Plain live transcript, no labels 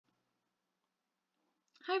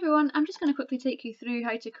Hi everyone, I'm just going to quickly take you through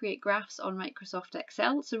how to create graphs on Microsoft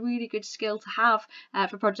Excel. It's a really good skill to have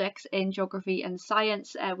for projects in geography and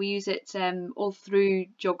science. We use it all through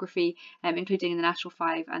geography, including in the National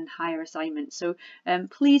 5 and higher assignments. So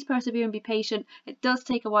please persevere and be patient. It does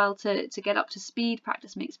take a while to get up to speed.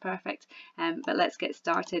 Practice makes perfect, but let's get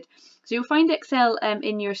started. So you'll find Excel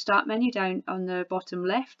in your start menu down on the bottom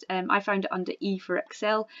left. I found it under E for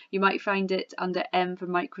Excel. You might find it under M for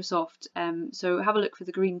Microsoft. So have a look for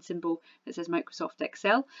the green symbol that says Microsoft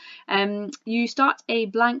Excel. You start a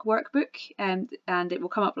blank workbook and it will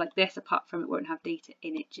come up like this, apart from it won't have data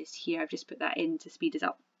in it just here. I've just put that in to speed it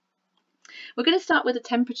up. We're going to start with a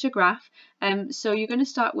temperature graph. So you're going to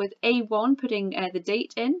start with A1, putting the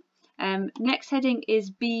date in. Next heading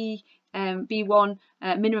is B1,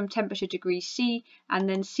 minimum temperature degrees C, and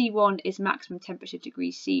then C1 is maximum temperature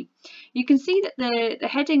degrees C. You can see that the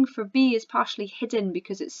heading for B is partially hidden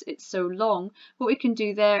because it's so long. What we can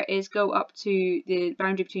do there is go up to the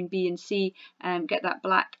boundary between B and C, get that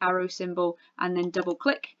black arrow symbol, and then double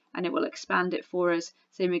click, and it will expand it for us.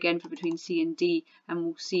 Same again for between C and D, and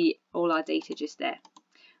we'll see all our data just there.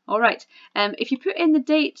 Alright, if you put in the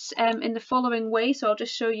dates in the following way, so I'll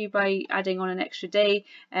just show you by adding on an extra day,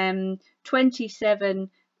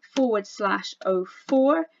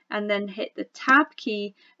 27/04, and then hit the tab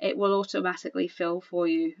key, it will automatically fill for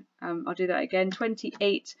you. I'll do that again,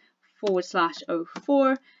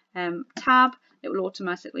 28/04, tab, it will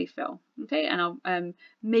automatically fill. Okay, and I'll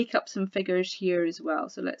make up some figures here as well.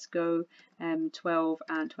 So let's go 12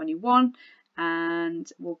 and 21,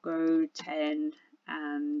 and we'll go 10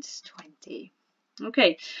 and 20.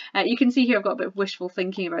 Okay, you can see here I've got a bit of wishful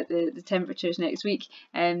thinking about the temperatures next week.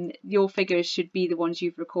 Your figures should be the ones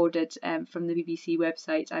you've recorded from the BBC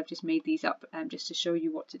website. I've just made these up just to show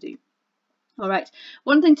you what to do. Alright,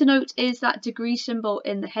 one thing to note is that degree symbol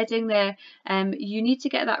in the heading there. You need to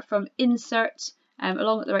get that from Insert,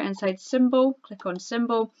 along with the right hand side symbol. Click on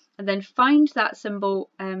symbol and then find that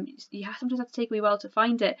symbol. You sometimes have to take a wee while to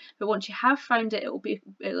find it, but once you have found it, it'll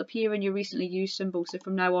appear in your recently used symbol. So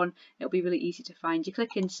from now on it'll be really easy to find. You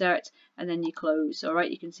click Insert and then you close.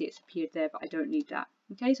 Alright, you can see it's appeared there, but I don't need that.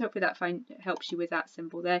 Okay, so hopefully that helps you with that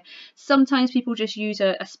symbol there. Sometimes people just use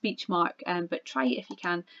a speech mark, but try it if you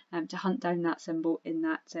can to hunt down that symbol in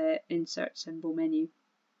that Insert symbol menu.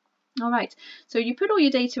 Alright, so you put all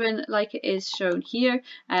your data in like it is shown here,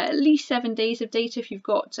 at least 7 days of data. If you've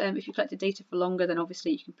collected data for longer, then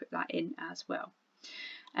obviously you can put that in as well.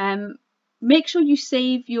 Make sure you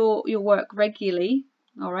save your work regularly.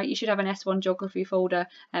 Alright, you should have an S1 geography folder.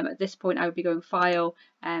 At this point I would be going File,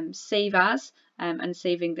 Save As, and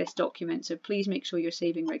saving this document, so please make sure you're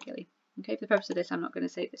saving regularly. Okay, for the purpose of this I'm not going to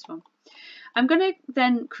save this one. I'm going to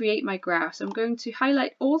then create my graph. So I'm going to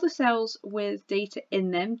highlight all the cells with data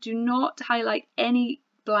in them. Do not highlight any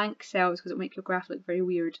blank cells because it'll make your graph look very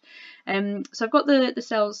weird. So I've got the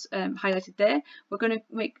cells highlighted there. We're going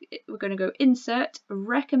to go Insert,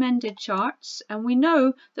 Recommended Charts, and we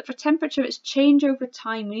know that for temperature it's change over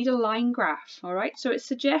time. We need a line graph. All right, so it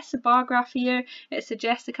suggests a bar graph here. It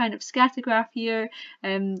suggests a kind of scatter graph here,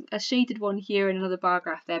 a shaded one here, and another bar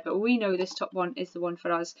graph there. But we know this top one is the one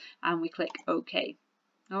for us, and we click OK.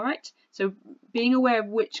 All right, so being aware of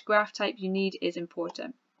which graph type you need is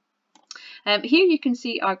important. Here you can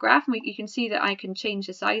see our graph, and you can see that I can change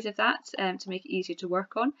the size of that to make it easier to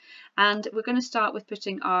work on. And we're going to start with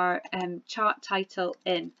putting our chart title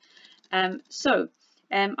in. Our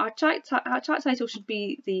chart title should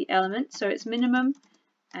be the element, so it's minimum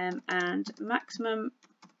and maximum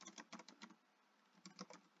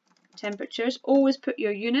temperatures. Always put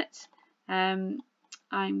your unit. I'm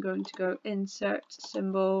going to go Insert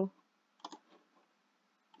symbol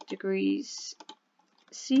degrees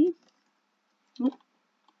C.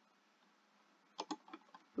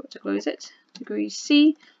 Got to close it. Degrees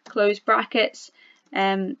C, close brackets,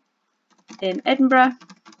 in Edinburgh,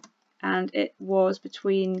 and it was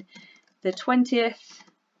between the 20th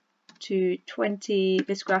to 20.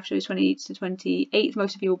 This graph shows 20 to 28th.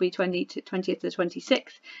 Most of you will be 20 to 20th to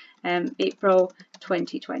 26th, April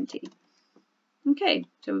 2020. Okay,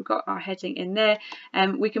 so we've got our heading in there.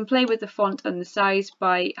 We can play with the font and the size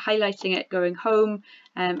by highlighting it, going home.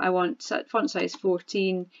 I want font size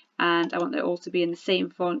 14, and I want it all to be in the same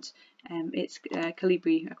font. It's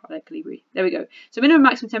Calibri. I quite like Calibri. There we go. So minimum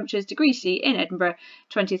maximum temperatures degrees C in Edinburgh,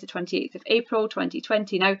 20th to 28th of April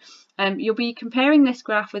 2020. Now you'll be comparing this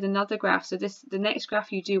graph with another graph. So the next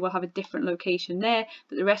graph you do will have a different location there,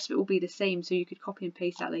 but the rest of it will be the same. So you could copy and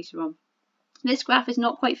paste that later on. This graph is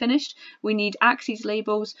not quite finished. We need axes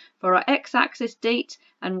labels for our x-axis date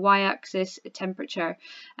and y-axis temperature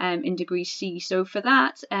in degrees C. So for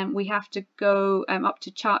that we have to go up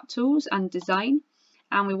to Chart Tools and Design,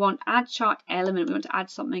 and we want Add Chart Element. We want to add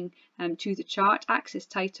something to the chart. Axis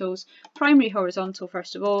titles, primary horizontal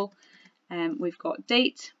first of all. We've got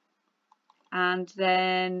date, and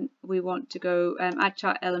then we want to go Add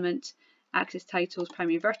Chart Element, axis titles,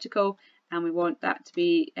 primary vertical, and we want that to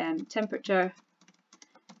be temperature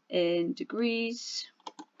in degrees.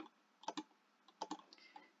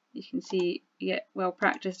 You can see you get well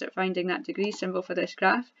practiced at finding that degree symbol for this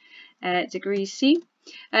graph, degrees C.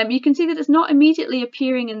 You can see that it's not immediately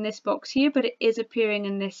appearing in this box here, but it is appearing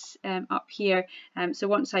in this up here. So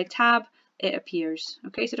once I tab, it appears.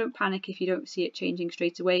 Okay, so don't panic if you don't see it changing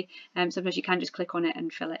straight away. Sometimes you can just click on it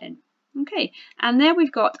and fill it in. Okay, and there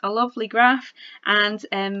we've got a lovely graph,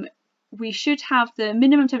 and we should have the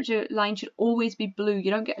minimum temperature line should always be blue.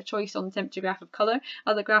 You don't get a choice on the temperature graph of colour.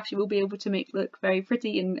 Other graphs you will be able to make look very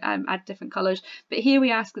pretty and add different colours, but here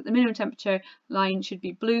we ask that the minimum temperature line should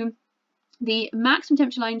be blue. The maximum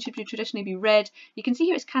temperature line should traditionally be red. You can see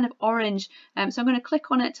here it's kind of orange, so I'm going to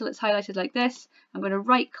click on it till it's highlighted like this. I'm going to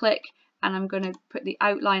right click and I'm going to put the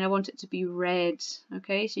outline. I want it to be red.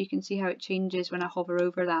 Okay, so you can see how it changes when I hover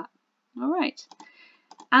over that. Alright,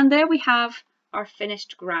 and there we have our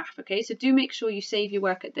finished graph. Okay, so do make sure you save your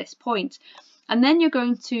work at this point, and then you're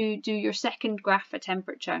going to do your second graph for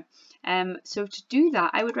temperature. So to do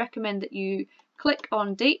that, I would recommend that you click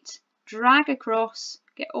on date, drag across,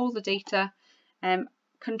 get all the data,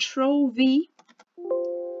 Control V.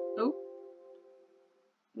 Oh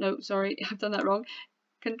no, sorry, I've done that wrong.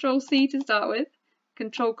 Control C to start with,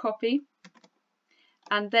 Control Copy,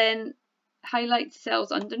 and then highlight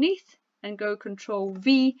cells underneath and go Control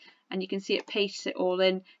V, and you can see it pastes it all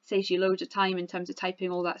in, saves you loads of time in terms of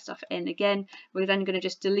typing all that stuff in again. We're then going to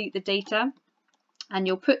just delete the data, and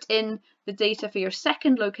you'll put in the data for your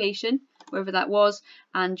second location, wherever that was,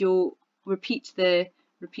 and you'll repeat the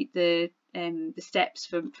steps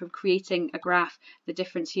from creating a graph. The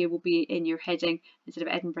difference here will be in your heading. Instead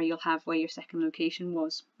of Edinburgh, you'll have where your second location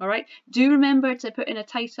was. All right, do remember to put in a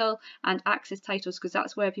title and axis titles, because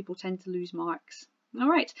that's where people tend to lose marks. All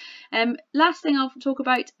right, last thing I'll talk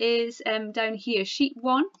about is down here, sheet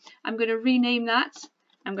 1. I'm going to rename that.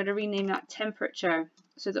 I'm going to rename that temperature,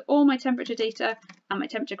 so that all my temperature data and my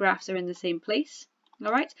temperature graphs are in the same place.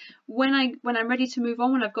 All right, when I'm ready to move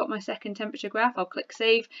on, when I've got my second temperature graph, I'll click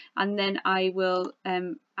save, and then I will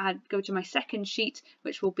go to my second sheet,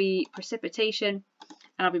 which will be precipitation,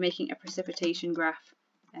 and I'll be making a precipitation graph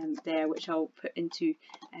there, which I'll put into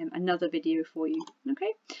another video for you.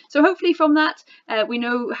 Okay, so hopefully from that we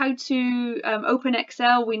know how to open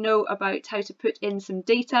Excel, we know about how to put in some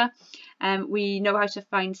data, we know how to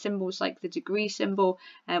find symbols like the degree symbol,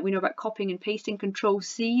 we know about copying and pasting, Control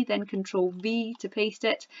C then Control V to paste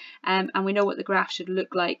it, and we know what the graph should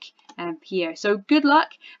look like here. So good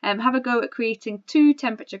luck, have a go at creating 2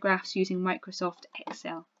 temperature graphs using Microsoft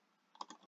Excel.